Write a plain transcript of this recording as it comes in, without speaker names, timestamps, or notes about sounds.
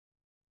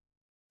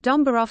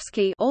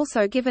Dombarovsky,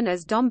 also given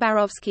as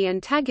Dombarovsky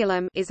and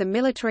Tagilum, is a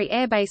military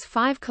airbase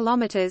 5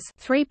 kilometers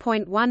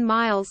 (3.1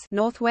 miles)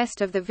 northwest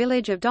of the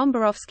village of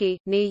Dombarovsky,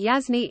 near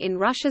Yasny in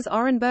Russia's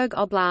Orenburg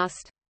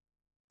Oblast.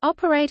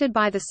 Operated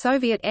by the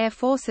Soviet Air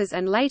Forces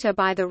and later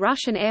by the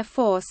Russian Air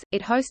Force,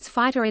 it hosts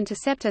fighter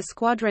interceptor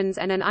squadrons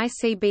and an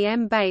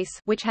ICBM base,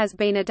 which has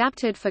been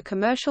adapted for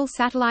commercial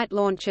satellite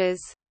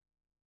launches.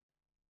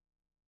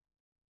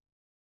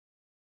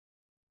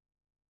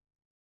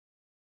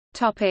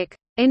 Topic: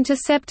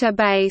 Interceptor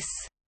base.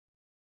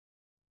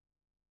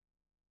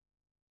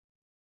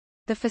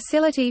 The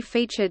facility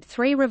featured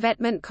 3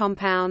 revetment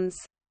compounds.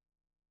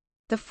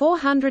 The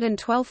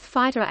 412th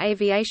Fighter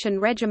Aviation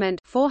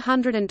Regiment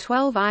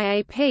 412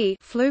 IAP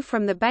flew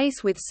from the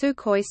base with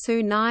Sukhoi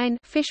Su-9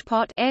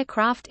 Fishpot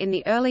aircraft in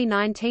the early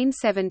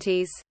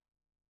 1970s.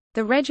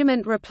 The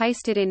regiment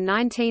replaced it in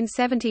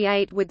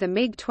 1978 with the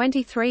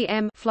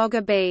MiG-23M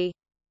Flogger B.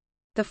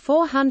 The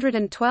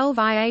 412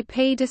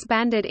 IAP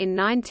disbanded in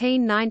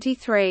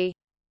 1993.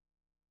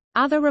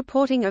 Other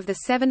reporting of the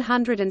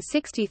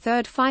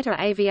 763rd Fighter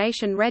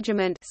Aviation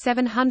Regiment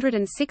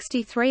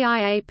 763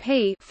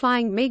 IAP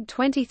flying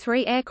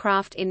MiG-23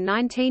 aircraft in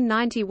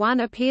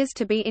 1991 appears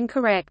to be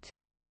incorrect.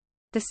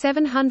 The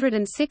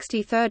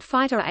 763rd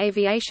Fighter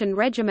Aviation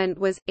Regiment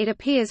was, it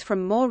appears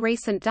from more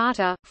recent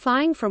data,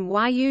 flying from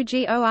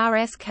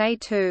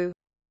YUGORSK-2.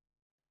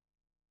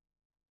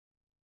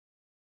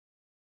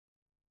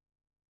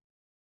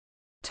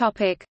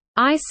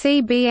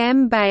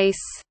 ICBM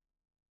base.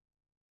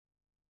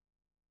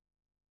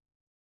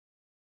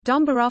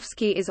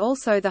 Dombarovsky is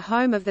also the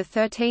home of the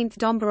 13th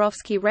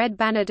Dombarovsky Red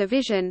Banner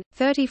Division,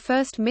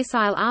 31st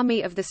Missile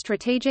Army of the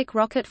Strategic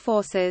Rocket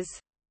Forces.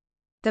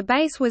 The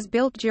base was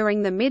built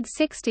during the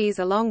mid-60s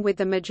along with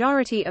the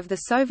majority of the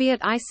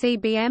Soviet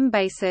ICBM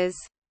bases.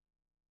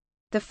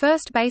 The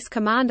first base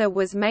commander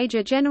was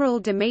Major General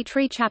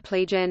Dmitry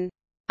Chaplygin.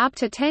 Up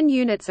to 10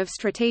 units of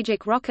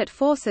strategic rocket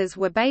forces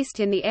were based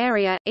in the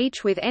area,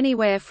 each with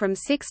anywhere from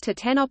 6 to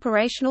 10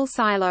 operational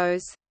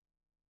silos.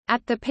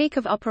 At the peak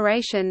of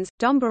operations,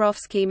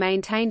 Dombarovsky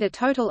maintained a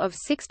total of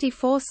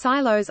 64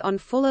 silos on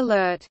full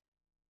alert.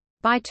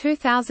 By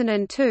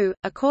 2002,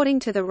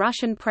 according to the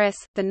Russian press,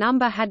 the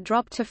number had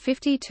dropped to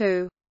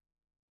 52.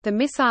 The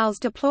missiles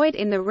deployed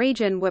in the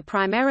region were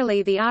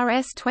primarily the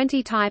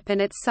RS-20 type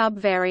and its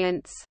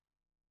sub-variants.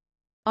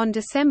 On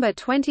December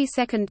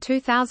 22,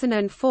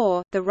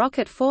 2004, the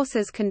rocket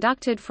forces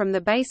conducted from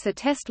the base a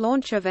test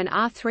launch of an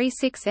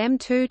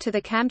R-36M2 to the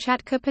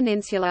Kamchatka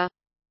Peninsula.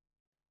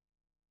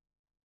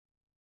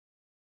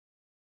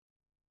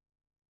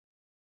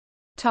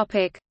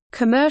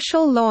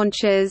 Commercial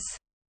launches.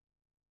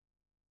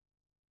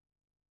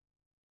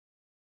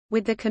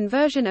 With the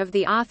conversion of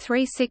the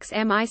R-36M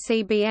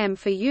ICBM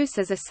for use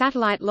as a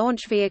satellite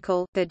launch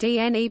vehicle, the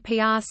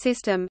DNEPR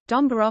system,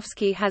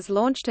 Dombarovsky has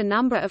launched a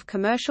number of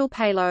commercial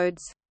payloads.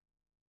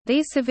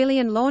 These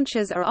civilian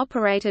launches are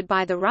operated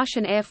by the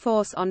Russian Air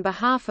Force on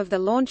behalf of the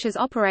launcher's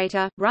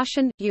operator,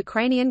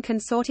 Russian-Ukrainian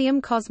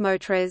consortium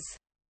Kosmotras.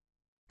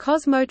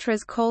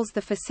 Kosmotras calls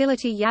the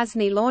facility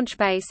Yasny Launch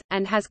Base,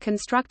 and has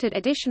constructed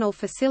additional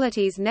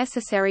facilities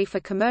necessary for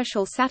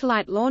commercial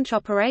satellite launch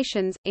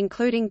operations,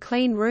 including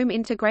clean room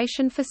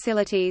integration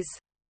facilities.